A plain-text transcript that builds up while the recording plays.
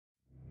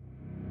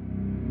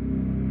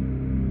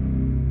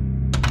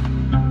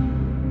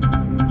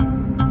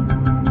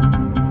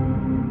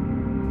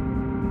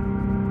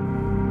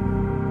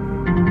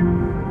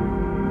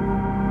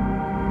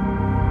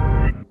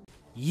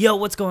Yo,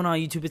 what's going on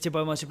YouTube? It's your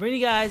boy Motion, bringing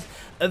you guys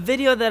a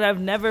video that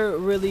I've never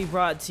really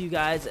brought to you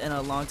guys in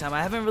a long time.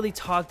 I haven't really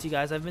talked to you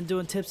guys. I've been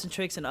doing tips and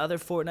tricks and other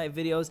Fortnite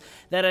videos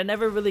that I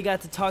never really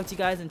got to talk to you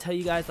guys and tell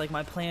you guys like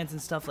my plans and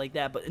stuff like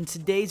that. But in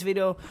today's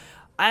video,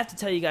 I have to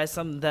tell you guys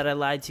something that I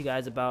lied to you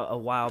guys about a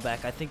while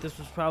back. I think this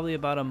was probably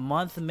about a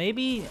month,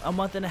 maybe a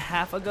month and a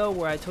half ago,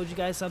 where I told you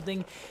guys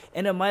something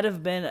and it might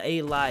have been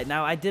a lie.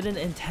 Now, I didn't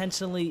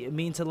intentionally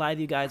mean to lie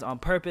to you guys on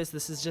purpose.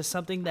 This is just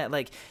something that,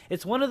 like,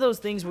 it's one of those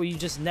things where you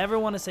just never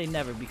want to say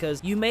never,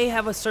 because you may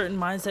have a certain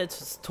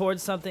mindset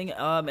towards something,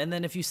 and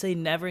then if you say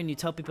never and you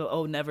tell people,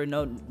 oh, never,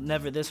 no,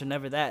 never this or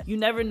never that, you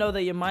never know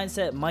that your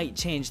mindset might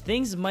change.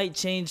 Things might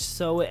change,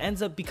 so it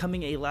ends up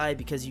becoming a lie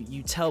because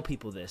you tell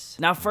people this.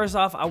 Now, first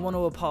off, I want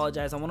to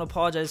apologize. I want to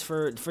apologize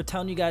for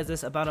telling you guys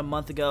this about a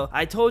month ago.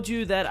 I told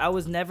you that I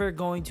was never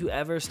going to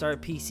ever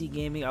start PC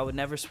gaming. I would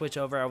never switch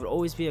over. I would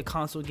always be a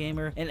console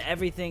gamer and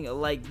everything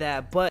like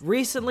that. But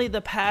recently, the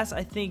past,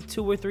 I think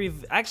 2 or 3,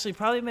 actually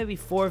probably maybe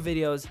 4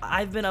 videos,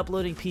 I've been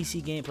uploading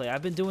PC gameplay.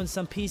 I've been doing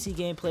some PC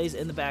gameplays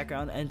in the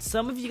background, and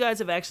some of you guys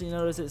have actually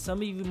noticed it. Some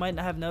of you might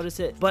not have noticed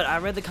it, but I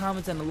read the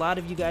comments and a lot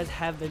of you guys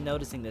have been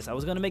noticing this. I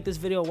was going to make this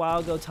video a while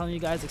ago telling you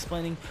guys,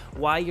 explaining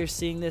why you're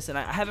seeing this, and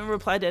I haven't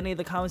replied to any of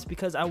the comments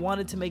because I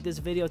wanted to make this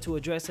video to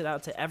address it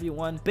out to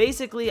everyone.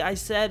 Basically, I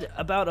said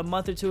about a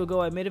month or 2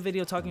 ago, I made a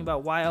video talking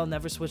about why I'll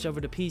never switch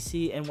over to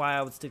PC and why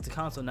I would stick to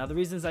console. Now, the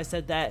reasons I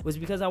said that was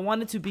because I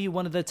wanted to be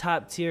one of the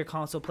top tier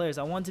console players.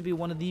 I wanted to be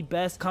one of the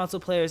best console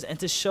players and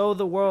to show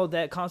the world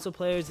that console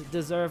players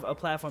deserve a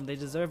platform. They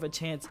deserve a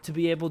chance to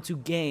be able to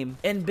game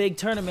in big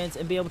tournaments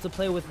and be able to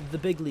play with the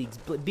big leagues,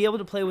 be able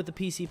to play with the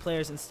PC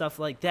players and stuff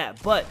like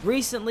that. But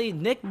recently,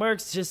 Nick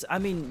Merckx just, I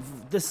mean,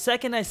 the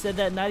second I said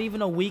that, not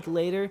even a week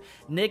later,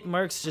 Nick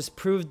Merckx just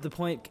proved the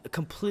point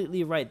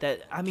completely right,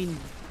 that, I mean,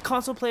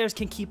 console players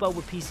can keep up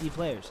with PC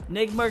players.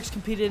 Nick Merckx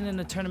competed in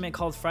a tournament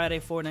called Friday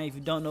Fortnite. If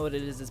you don't know what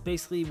it is, it's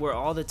basically where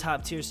all the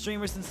top tier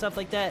streamers and stuff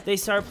like that, they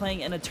start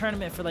playing in a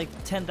tournament for like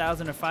 $10,000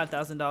 or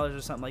 $5,000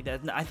 or something like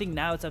that. I think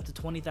now it's up to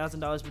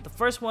 $20,000, but the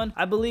first one,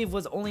 I believe,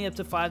 was only up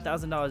to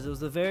 $5,000. It was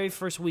the very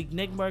first week.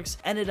 Nick Merckx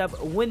ended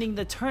up winning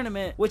the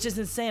tournament, which is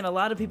insane. A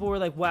lot of people were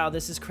like, wow,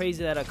 this is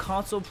crazy that a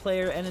console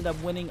player ended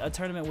up winning a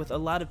tournament with a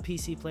lot of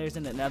PC players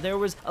in it. Now, there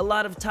was a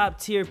lot of top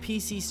tier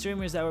PC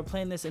streamers that were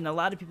playing this, and a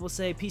lot of people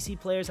say PC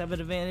players have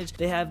an advantage.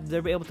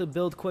 They're able to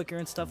build quicker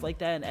and stuff like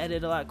that and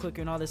edit a lot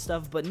quicker and all this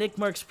stuff. But Nick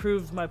Merckx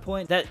proved my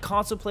point that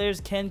console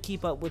players can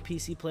keep up with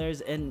PC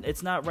players, and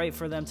it's not right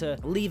for them to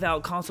leave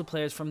out console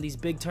players from these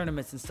big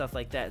tournaments and stuff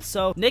like that.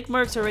 So Nick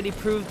Merckx already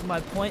proved my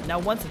point. Now,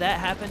 once that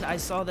happened, I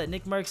saw that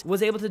Nick Merckx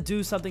was able to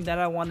do something that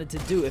I wanted to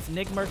do. If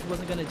Nick Merckx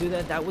wasn't going to do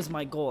that, that was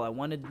my goal. I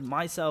wanted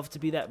myself to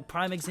be that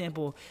prime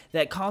example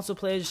that console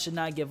players should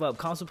not give up.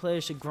 Console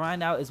players should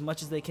grind out as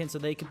much as they can so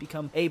they can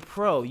become a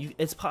pro.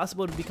 It's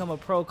possible to become a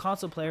pro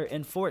console player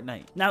in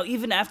Fortnite. Now,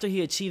 even after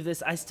he achieved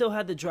this, I still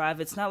had the drive.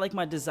 It's not like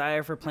my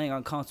desire for playing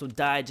on console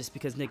died just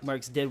because Nick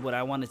Merckx did what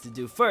I wanted to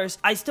do first.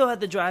 I still had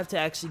the drive to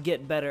actually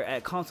get better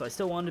at console. I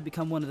still wanted to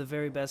become one of the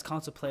very best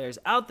console players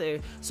out there,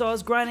 so I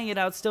was grinding it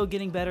out, still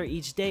getting better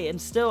each day, and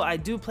still I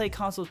do play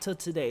console till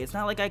today. It's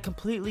not like I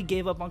completely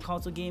gave up on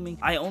console gaming.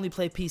 I only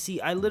play PC.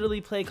 I literally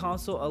play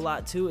console a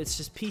lot too. It's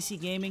just PC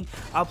gaming.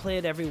 I'll play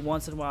it every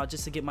once in a while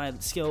just to get my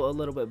skill a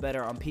little bit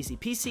better on PC.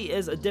 PC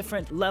is a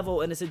different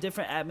level and it's a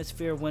different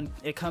atmosphere when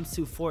it comes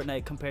to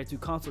Fortnite compared to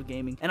console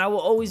gaming, and I will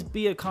always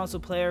be a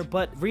console player,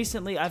 but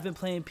recently I've been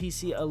playing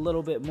PC a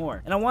little bit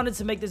more. And I wanted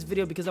to make this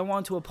video because I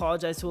wanted to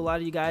apologize to a lot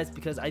of you guys,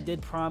 because I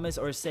did promise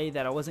or say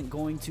that I wasn't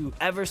going to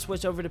ever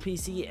switch over to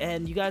PC,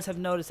 and you guys have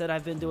noticed that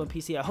I've been doing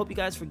PC. I hope you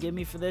guys forgive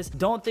me for this.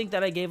 Don't think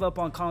that I gave up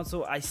on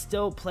console. I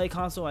still play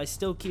console. I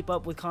still keep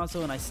up with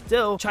console, and I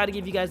still try to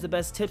give you guys the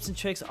best tips and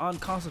tricks on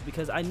console,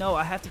 because I know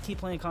I have to keep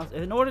playing console.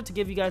 In order to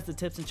give you guys the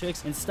tips and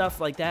tricks and stuff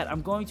like that,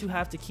 I'm going to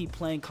have to keep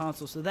playing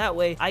console, so that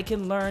way I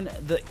can learn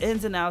the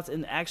ins and outs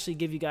and actually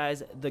give you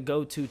guys the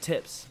go-to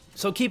tips.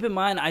 So keep in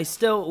mind, I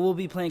still will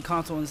be playing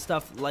console and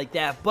stuff like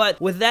that.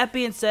 But with that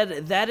being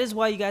said, that is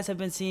why you guys have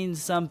been seeing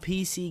some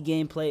PC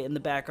gameplay in the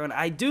background.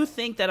 I do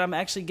think that I'm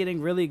actually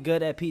getting really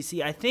good at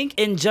PC. I think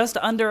in just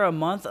under a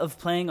month of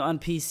playing on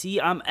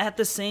PC, I'm at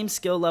the same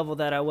skill level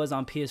that I was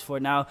on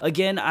PS4. Now,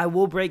 again, I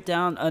will break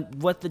down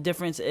what the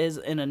difference is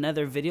in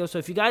another video. So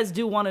if you guys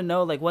do want to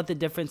know like what the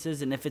difference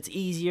is and if it's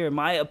easier,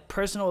 my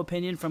personal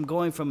opinion from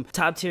going from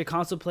top tier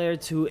console player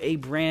to a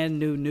brand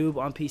new noob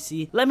on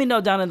PC, let me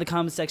know down in the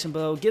comment section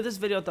below. Give this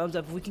video a thumbs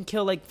up. If we can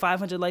kill like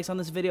 500 likes on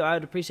this video, I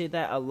would appreciate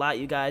that a lot,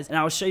 you guys, and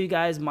I'll show you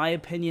guys my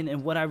opinion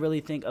and what I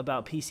really think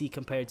about PC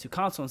compared to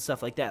console and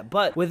stuff like that.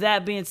 But with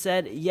that being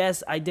said,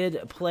 yes, I did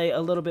play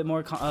a little bit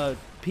more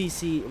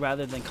PC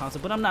rather than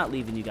console, but I'm not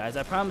leaving you guys.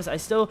 I promise. I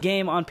still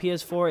game on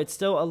PS4. It's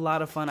still a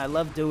lot of fun. I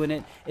love doing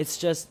it. It's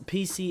just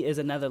PC is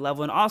another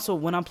level. And also,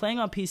 when I'm playing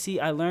on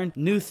PC, I learn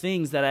new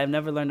things that I've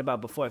never learned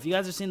about before. If you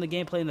guys are seeing the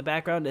gameplay in the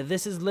background,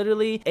 this is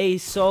literally a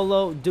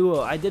solo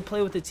duo. I did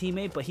play with a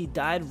teammate, but he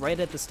died right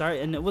at the start,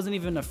 and it wasn't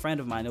even a friend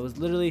of mine. It was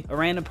literally a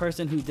random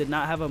person who did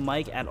not have a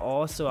mic at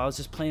all, so I was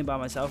just playing by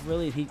myself,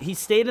 really. He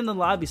stayed in the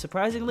lobby.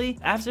 Surprisingly,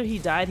 after he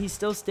died, he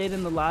still stayed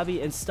in the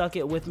lobby and stuck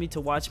it with me to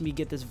watch me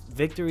get this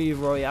victory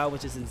royale,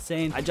 which is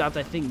insane. I dropped,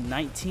 I think,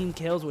 19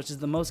 kills, which is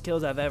the most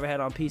kills I've ever had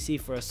on PC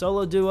for a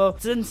solo duo.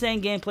 It's an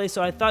insane gameplay,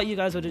 so I thought you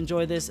guys would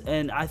enjoy this,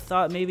 and I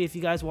thought maybe if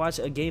you guys watch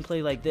a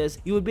gameplay like this,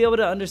 you would be able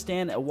to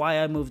understand why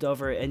I moved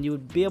over, and you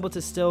would be able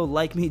to still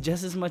like me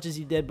just as much as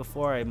you did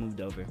before I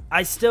moved over.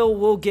 I still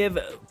will give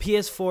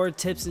PS4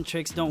 tips and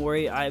tricks, don't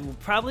worry. I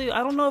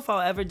don't know if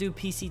I'll ever do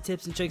PC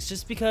tips and tricks,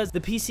 just because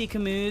the PC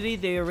community,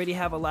 they already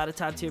have a lot of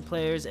top tier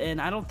players,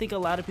 and I don't think a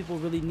lot of people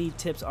really need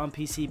tips on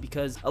PC,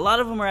 because a lot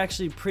of them are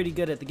actually pretty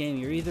good at the game.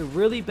 You're either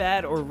really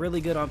bad or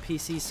really good on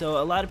PC,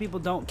 so a lot of people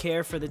don't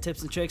care for the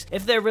tips and tricks.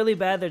 If they're really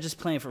bad, they're just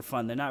playing for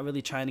fun. They're not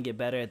really trying to get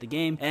better at the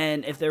game,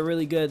 and if they're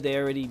really good, they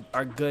already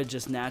are good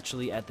just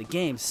naturally at the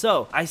game.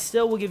 So I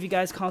still will give you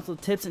guys console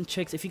tips and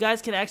tricks. If you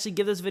guys can actually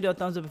give this video a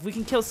thumbs up, if we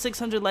can kill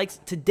 600 likes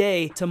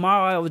today,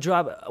 tomorrow I will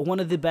drop one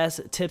of the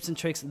best tips and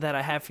tricks that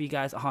I have for you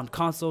guys on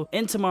console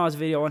in tomorrow's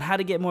video on how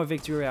to get more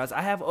victory royales.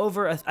 I have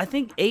over I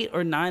think 800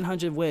 or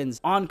 900 wins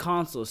on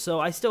console, so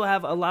I still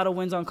have a lot of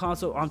wins on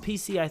console. On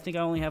PC, I think I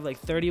only have like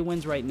 30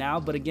 wins right now,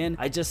 but again,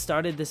 I just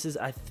started. This is,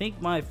 I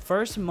think, my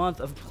first month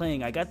of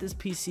playing. I got this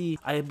PC,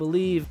 I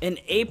believe, in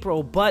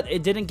April, but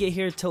it didn't get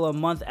here till a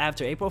month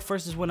after. April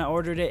 1st is when I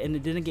ordered it, and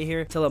it didn't get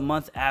here till a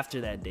month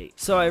after that date.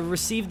 So I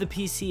received the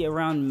PC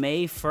around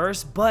May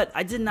 1st, but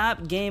I did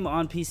not game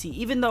on PC.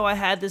 Even though I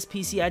had this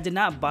PC, I did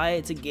not buy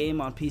it to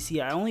game on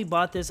PC. I only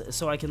bought this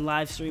so I can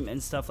live stream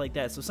and stuff like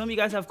that. So some of you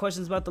guys have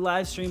questions about the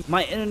live stream.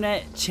 My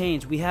internet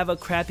changed. We have a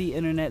crappy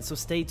internet, so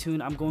stay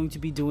tuned. I'm going to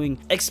be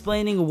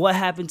explaining what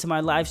happened to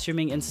my live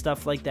streaming and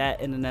stuff like that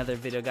in another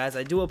video, guys.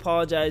 I do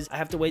apologize. I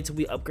have to wait till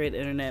we upgrade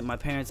internet. My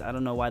parents, I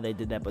don't know why they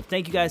did that, but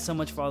thank you guys so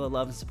much for all the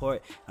love and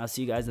support. I'll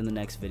see you guys in the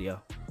next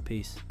video.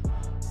 Peace.